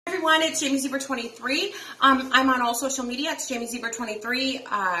everyone, it's Jamie Zebra 23. I'm on all social media. It's Jamie Zebra 23.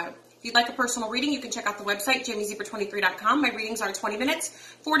 If you'd like a personal reading, you can check out the website, jamiezebra23.com. My readings are 20 minutes,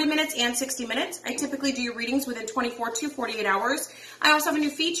 40 minutes, and 60 minutes. I typically do your readings within 24 to 48 hours. I also have a new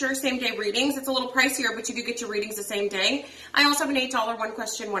feature, same-day readings. It's a little pricier, but you do get your readings the same day. I also have an $8 one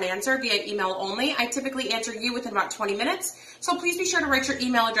question, one answer via email only. I typically answer you within about 20 minutes, so please be sure to write your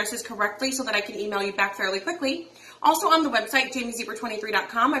email addresses correctly so that I can email you back fairly quickly. Also on the website,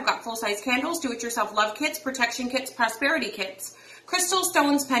 jamiezebra23.com, I've got full-size candles, do-it-yourself love kits, protection kits, prosperity kits, crystal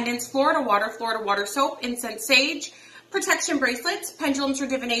stones, pendants, Florida water soap, incense sage, protection bracelets, pendulums for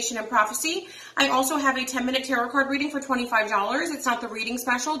divination and prophecy. I also have a 10-minute tarot card reading for $25. It's not the reading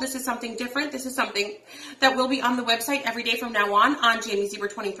special. This is something different. This is something that will be on the website every day from now on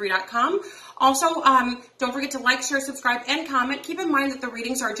jamiezebra23.com. Also, don't forget to like, share, subscribe, and comment. Keep in mind that the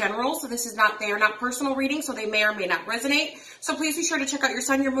readings are general, so they are not personal readings, so they may or may not resonate. So please be sure to check out your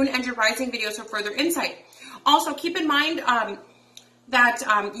sun, your moon, and your rising videos for further insight. Also, keep in mind that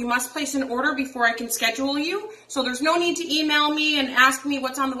you must place an order before I can schedule you. So there's no need to email me and ask me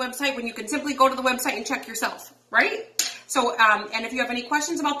what's on the website when you can simply go to the website and check yourself, right? So, and if you have any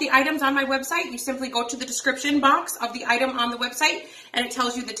questions about the items on my website, you simply go to the description box of the item on the website, and it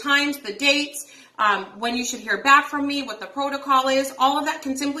tells you the times, the dates, when you should hear back from me, what the protocol is. All of that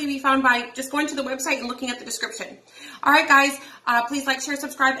can simply be found by just going to the website and looking at the description. All right, guys, please like, share,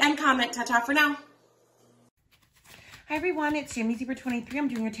 subscribe, and comment. Ta-ta for now. Hi, everyone. It's Jamie Zebra 23. I'm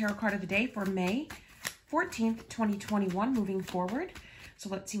doing a tarot card of the day for May 14th, 2021, moving forward. So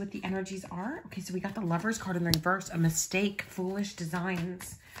let's see what the energies are. Okay, so we got the Lover's card in the reverse. A mistake, foolish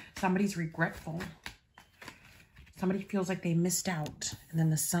designs. Somebody's regretful. Somebody feels like they missed out. And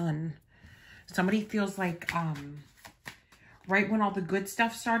then the Sun. Somebody feels like right when all the good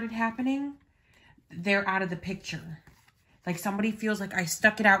stuff started happening, they're out of the picture. Like somebody feels like I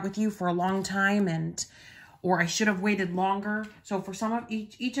stuck it out with you for a long time or I should have waited longer. So for some of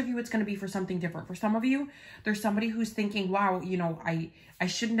each of you, it's going to be for something different. For some of you, there's somebody who's thinking, wow, you know, I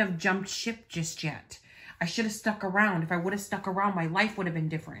shouldn't have jumped ship just yet. I should have stuck around. If I would have stuck around, my life would have been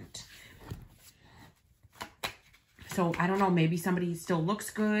different. So I don't know, maybe somebody still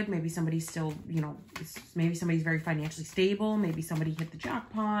looks good. Maybe somebody's still, you know, maybe somebody's very financially stable. Maybe somebody hit the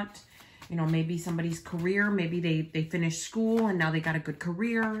jackpot. You know, maybe somebody's career, maybe they finished school and now they got a good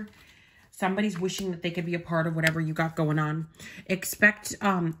career. Somebody's wishing that they could be a part of whatever you got going on. Expect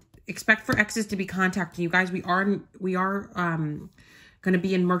for exes to be contacting you guys. We are going to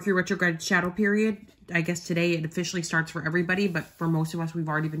be in Mercury retrograde shadow period. I guess today it officially starts for everybody, but for most of us, we've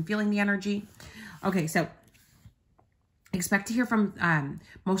already been feeling the energy. Okay, so expect to hear from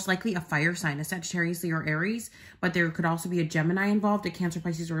most likely a fire sign, a Sagittarius, Leo, or Aries, but there could also be a Gemini involved, a Cancer,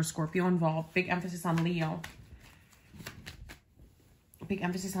 Pisces, or a Scorpio involved. Big emphasis on Leo. Big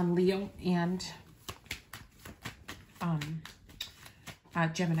emphasis on Leo and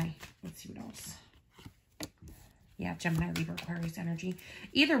Gemini. Let's see what else. Yeah, Gemini, Libra, Aquarius energy.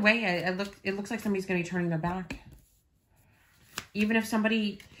 Either way, it looks like somebody's going to be turning their back. Even if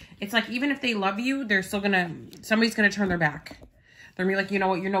somebody, it's like even if they love you, they're still somebody's going to turn their back. They're going to be like, you know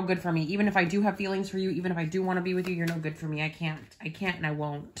what, you're no good for me. Even if I do have feelings for you, even if I do want to be with you, you're no good for me. I can't and I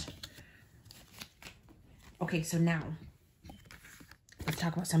won't. Okay, so now let's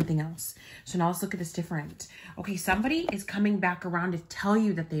talk about something else. So now let's look at this different. Okay, somebody is coming back around to tell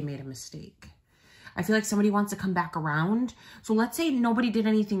you that they made a mistake. I feel like somebody wants to come back around. So let's say nobody did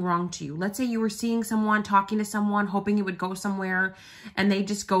anything wrong to you. Let's say you were seeing someone, talking to someone, hoping you would go somewhere, and they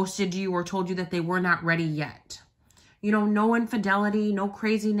just ghosted you or told you that they were not ready yet. You know, no infidelity, no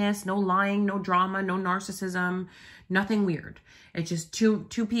craziness, no lying, no drama, no narcissism, nothing weird. It's just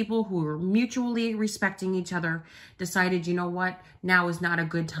two people who are mutually respecting each other decided, you know what, now is not a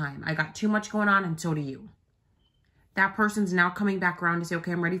good time. I got too much going on and so do you. That person's now coming back around to say,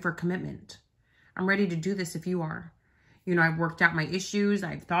 okay, I'm ready for a commitment. I'm ready to do this if you are. You know, I've worked out my issues.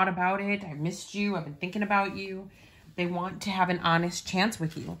 I've thought about it. I've missed you. I've been thinking about you. They want to have an honest chance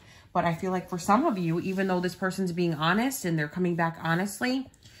with you. But I feel like for some of you, even though this person's being honest and they're coming back honestly,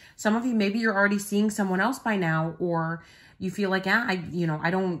 some of you, maybe you're already seeing someone else by now, or you feel like, I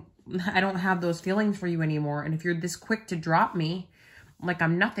don't have those feelings for you anymore. And if you're this quick to drop me, like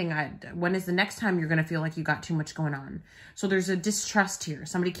I'm nothing, when is the next time you're going to feel like you got too much going on? So there's a distrust here.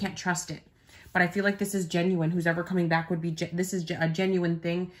 Somebody can't trust it. But I feel like this is genuine. Who's ever coming back would be, this is a genuine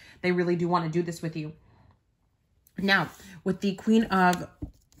thing. They really do want to do this with you. Now, with the Queen of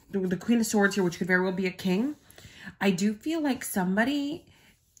Swords here, which could very well be a king, I do feel like somebody,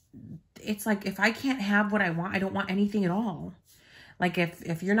 it's like, if I can't have what I want, I don't want anything at all. Like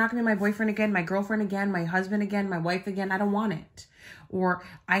if you're not going to be my boyfriend again, my girlfriend again, my husband again, my wife again, I don't want it. or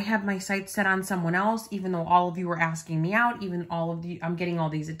I have my sights set on someone else, even though all of you are asking me out, even all of you, I'm getting all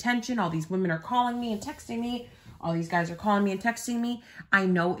these attention, all these women are calling me and texting me, all these guys are calling me and texting me. I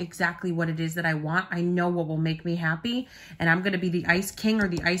know exactly what it is that I want. I know what will make me happy, and I'm going to be the ice king or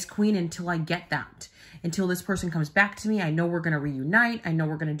the ice queen until I get that. Until this person comes back to me, I know we're going to reunite. I know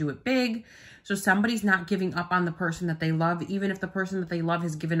we're going to do it big. So somebody's not giving up on the person that they love, even if the person that they love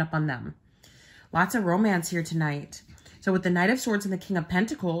has given up on them. Lots of romance here tonight. So with the Knight of Swords and the King of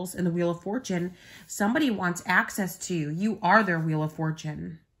Pentacles and the Wheel of Fortune, somebody wants access to you. You are their Wheel of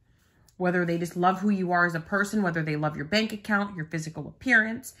Fortune. Whether they just love who you are as a person, whether they love your bank account, your physical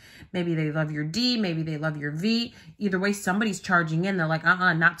appearance, maybe they love your D, maybe they love your V. Either way, somebody's charging in. They're like,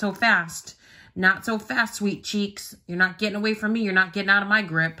 not so fast. Not so fast, sweet cheeks. You're not getting away from me. You're not getting out of my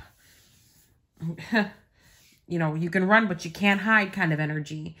grip. You know, you can run, but you can't hide kind of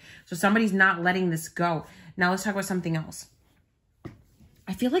energy. So somebody's not letting this go. Now let's talk about something else.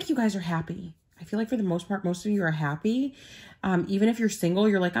 I feel like you guys are happy. I feel like for the most part, most of you are happy. Even if you're single,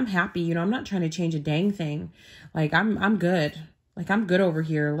 you're like, I'm happy. You know, I'm not trying to change a dang thing. Like, I'm good. Like, I'm good over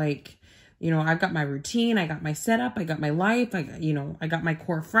here. Like, you know, I've got my routine. I got my setup. I got my life. I got my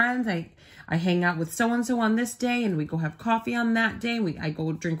core friends. I hang out with so-and-so on this day, and we go have coffee on that day. I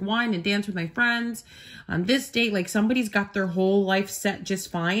go drink wine and dance with my friends on this day. Like, somebody's got their whole life set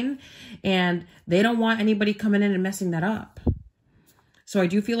just fine, and they don't want anybody coming in and messing that up. So I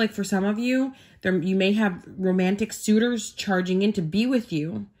do feel like for some of you, you may have romantic suitors charging in to be with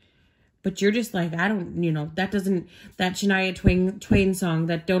you, but you're just like, I don't, you know, that Shania Twain song,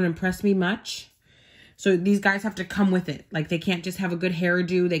 that don't impress me much. So these guys have to come with it. Like, they can't just have a good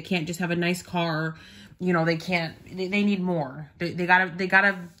hairdo. They can't just have a nice car. You know, they need more. They gotta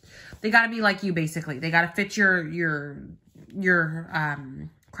be like you, basically. They gotta fit your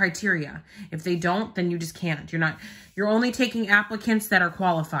criteria. If they don't, then you just can't. You're only taking applicants that are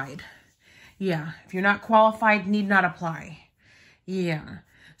qualified. Yeah. If you're not qualified, need not apply. Yeah.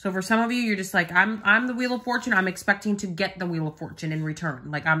 So for some of you, you're just like, I'm the Wheel of Fortune. I'm expecting to get the Wheel of Fortune in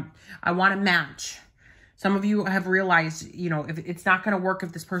return. Like, I want to match. Some of you have realized, you know, if it's not going to work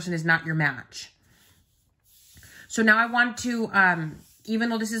if this person is not your match. So now I want to, even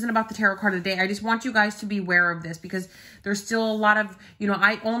though this isn't about the tarot card of the day, I just want you guys to be aware of this, because there's still a lot of, you know,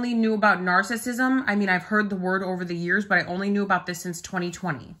 I only knew about narcissism. I mean, I've heard the word over the years, but I only knew about this since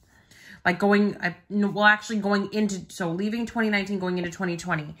 2020. Like leaving 2019, going into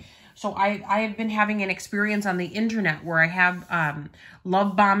 2020. So I have been having an experience on the internet where I have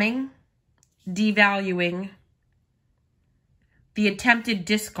love bombing, devaluing, the attempted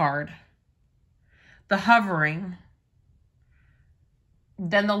discard, the hovering,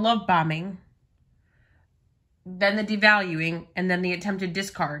 then the love bombing, then the devaluing, and then the attempted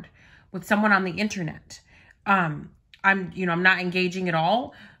discard with someone on the internet. I'm not engaging at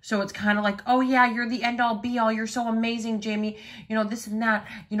all. So it's kind of like, oh yeah, you're the end all be all. You're so amazing, Jamie. You know, this and that,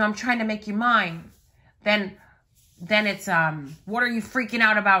 you know, I'm trying to make you mine. Then it's, what are you freaking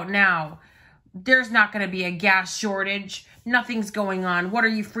out about now? There's not going to be a gas shortage. Nothing's going on. What are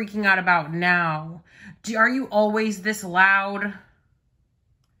you freaking out about now? Are you always this loud?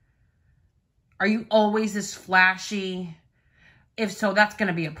 Are you always this flashy? If so, that's going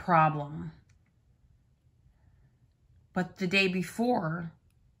to be a problem. But the day before,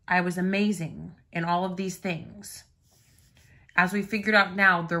 I was amazing in all of these things. As we figured out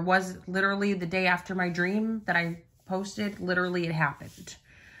now, there was literally the day after my dream that I posted, literally it happened.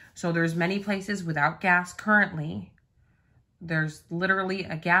 So there's many places without gas currently. There's literally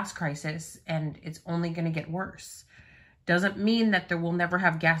a gas crisis, and it's only going to get worse. Doesn't mean that there will never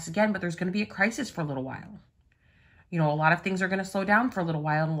have gas again, but there's going to be a crisis for a little while. You know, a lot of things are going to slow down for a little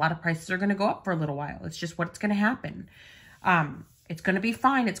while, and a lot of prices are going to go up for a little while. It's just what's going to happen. It's going to be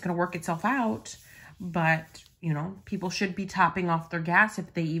fine. It's going to work itself out. But, you know, people should be topping off their gas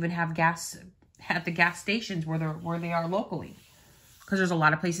if they even have gas at the gas stations where they are locally. Because there's a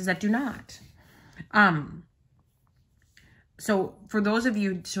lot of places that do not. So for those of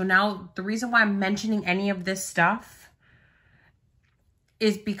you, so now the reason why I'm mentioning any of this stuff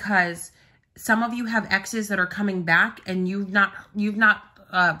is because some of you have exes that are coming back, and you've not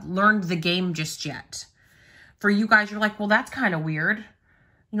learned the game just yet. For you guys, you're like, well, that's kind of weird.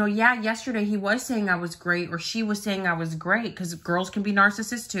 You know, yeah, yesterday he was saying I was great, or she was saying I was great, because girls can be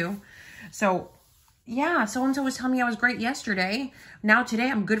narcissists too. So yeah, so-and-so was telling me I was great yesterday. Now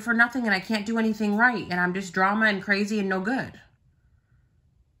today I'm good for nothing, and I can't do anything right, and I'm just drama and crazy and no good.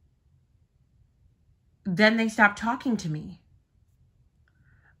 Then they stop talking to me.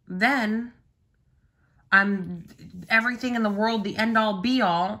 Then I'm everything in the world, the end all be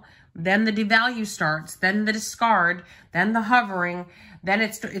all, then the devalue starts, then the discard, then the hovering, then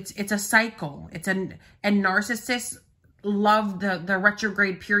it's a cycle. And narcissists love the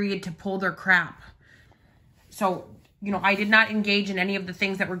retrograde period to pull their crap. So, you know, I did not engage in any of the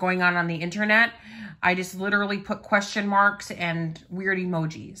things that were going on the internet. I just literally put question marks and weird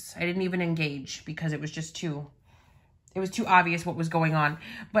emojis. I didn't even engage because it was just too obvious what was going on.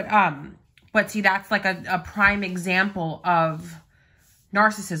 But see, that's like a prime example of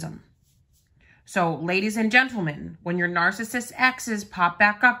narcissism. So ladies and gentlemen, when your narcissist exes pop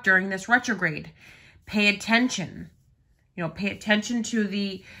back up during this retrograde, pay attention. You know, pay attention to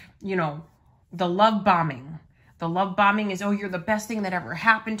the love bombing. The love bombing is, oh, you're the best thing that ever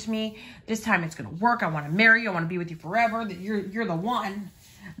happened to me. This time it's going to work. I want to marry you. I want to be with you forever. You're the one.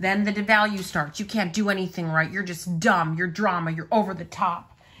 Then the devalue starts. You can't do anything right. You're just dumb. You're drama. You're over the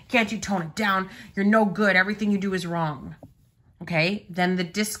top. Can't you tone it down? You're no good. Everything you do is wrong. Okay? Then the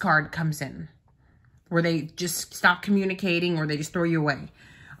discard comes in, where they just stop communicating or they just throw you away.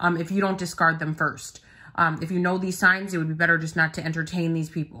 If you don't discard them first. If you know these signs, it would be better just not to entertain these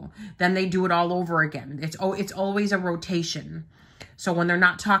people. Then they do it all over again. It's always a rotation. So when they're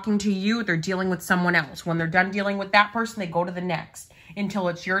not talking to you, they're dealing with someone else. When they're done dealing with that person, they go to the next until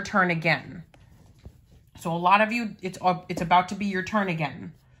it's your turn again. So a lot of you, it's about to be your turn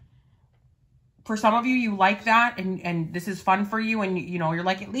again. For some of you, you like that and this is fun for you. And, you know, you're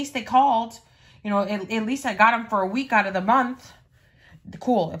like, at least they called. You know, at least I got them for a week out of the month.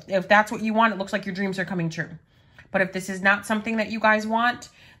 Cool. If that's what you want, it looks like your dreams are coming true. But if this is not something that you guys want,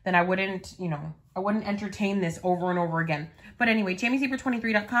 then I wouldn't entertain this over and over again. But anyway,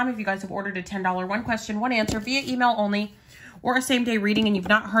 JamieZebra23.com. If you guys have ordered a $10 one question, one answer via email only or a same day reading and you've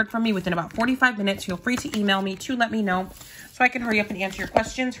not heard from me within about 45 minutes, feel free to email me to let me know so I can hurry up and answer your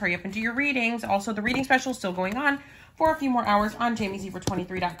questions, hurry up and do your readings. Also, the reading special is still going on for a few more hours on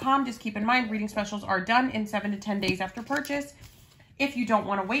JamieZebra23.com. Just keep in mind, reading specials are done in 7 to 10 days after purchase. If you don't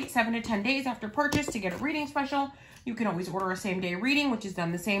want to wait 7 to 10 days after purchase to get a reading special, you can always order a same-day reading, which is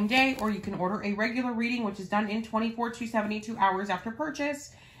done the same day, or you can order a regular reading, which is done in 24 to 72 hours after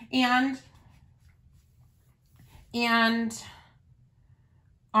purchase. And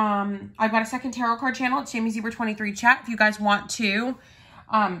I've got a second tarot card channel. It's JamieZebra23 chat. If you guys want to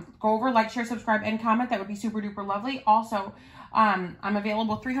go over, like, share, subscribe, and comment, that would be super duper lovely. Also, I'm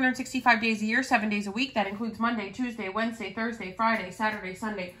available 365 days a year, 7 days a week. That includes Monday, Tuesday, Wednesday, Thursday, Friday, Saturday,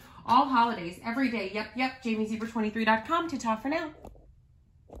 Sunday, all holidays, every day. Yep, JamieZebra23.com. Ta-ta for now.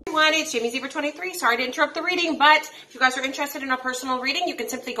 Everyone, it's JamieZebra23. Sorry to interrupt the reading, but if you guys are interested in a personal reading, you can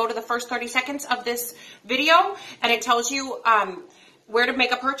simply go to the first 30 seconds of this video, and it tells you where to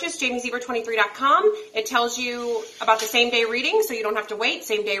make a purchase, JamieZebra23.com. It tells you about the same day readings, so you don't have to wait,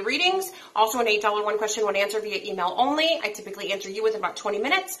 same day readings. Also an $8 one question, one answer via email only. I typically answer you within about 20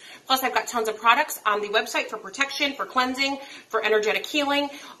 minutes. Plus I've got tons of products on the website for protection, for cleansing, for energetic healing,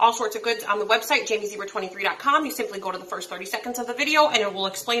 all sorts of goods on the website, JamieZebra23.com. You simply go to the first 30 seconds of the video and it will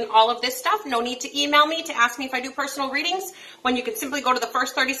explain all of this stuff. No need to email me to ask me if I do personal readings, when you can simply go to the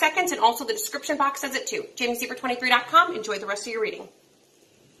first 30 seconds, and also the description box says it too. JamieZebra23.com. Enjoy the rest of your reading.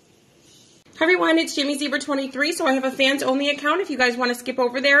 Hi everyone, it's JamieZebra23. So I have a fans only account if you guys want to skip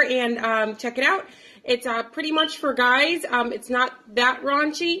over there and check it out. It's pretty much for guys. It's not that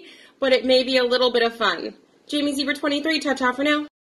raunchy, but it may be a little bit of fun. JamieZebra23, ta-ta for now.